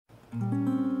We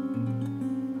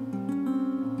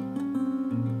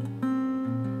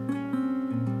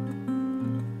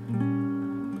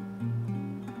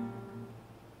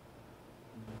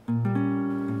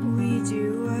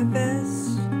do our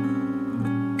best,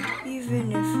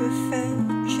 even if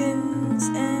affections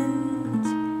end.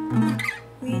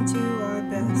 We do our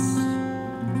best.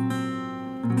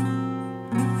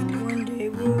 One day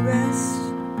we'll rest.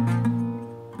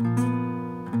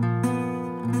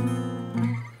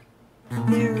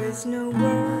 There is no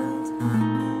world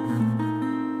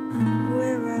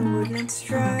where I would not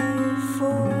strive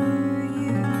for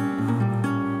you.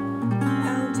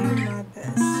 I'll do my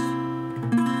best.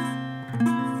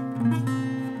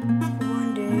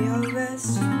 One day I'll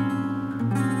rest.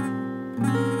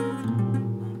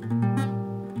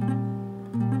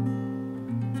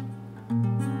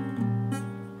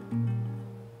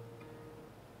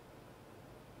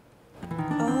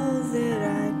 All that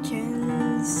I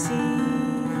can see,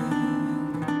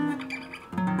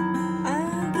 I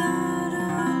got a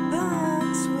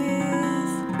box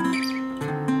with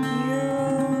your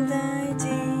old ID,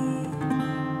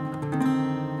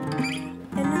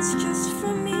 and it's just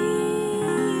for me.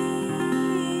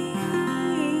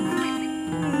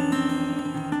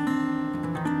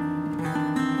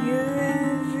 You're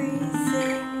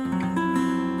everything.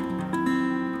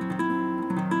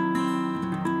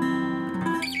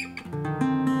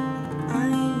 I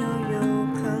know you'll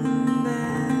come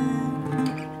back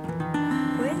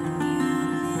when you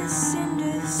listen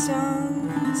to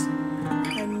songs.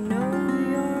 I know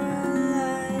you're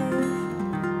alive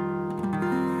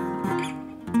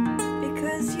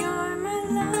because you're my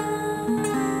life.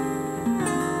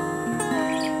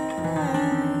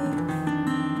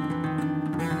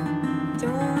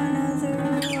 Don't want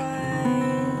otherwise.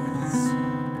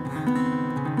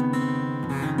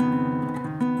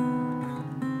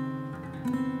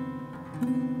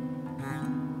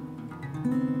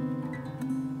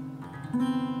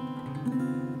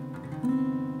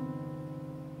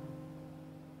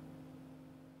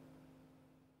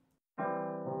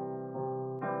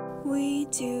 We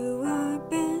do our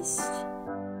best,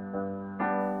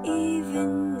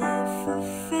 even if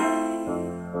affections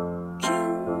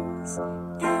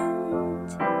end.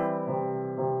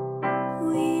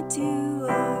 We do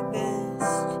our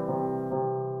best.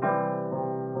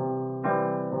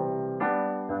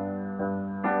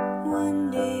 One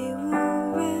day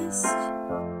we'll rest.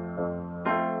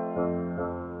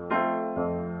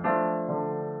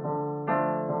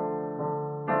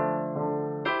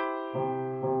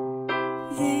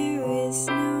 There is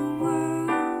no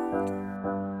world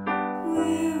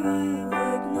where I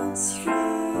would not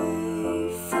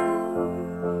strive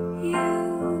for you.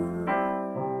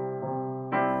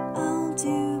 I'll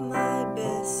do my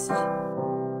best.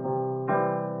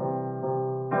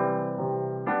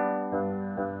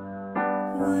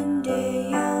 One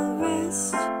day I'll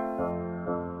rest.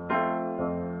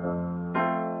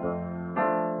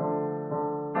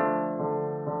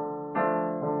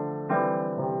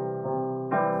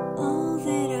 All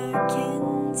that I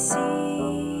can see,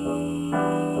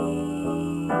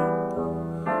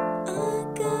 I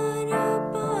got a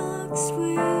box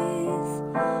with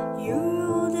your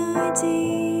old ID,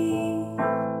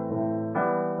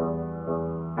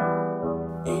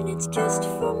 and it's just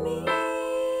for me.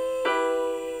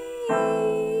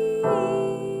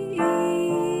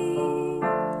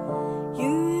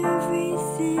 You're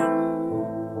everything.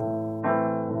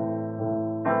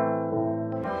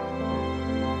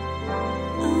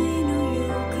 I know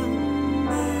you'll come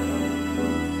back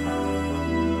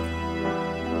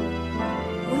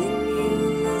when you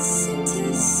listen to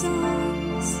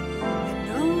songs. I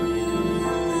know you're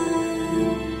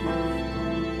alive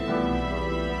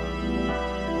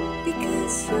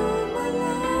because you're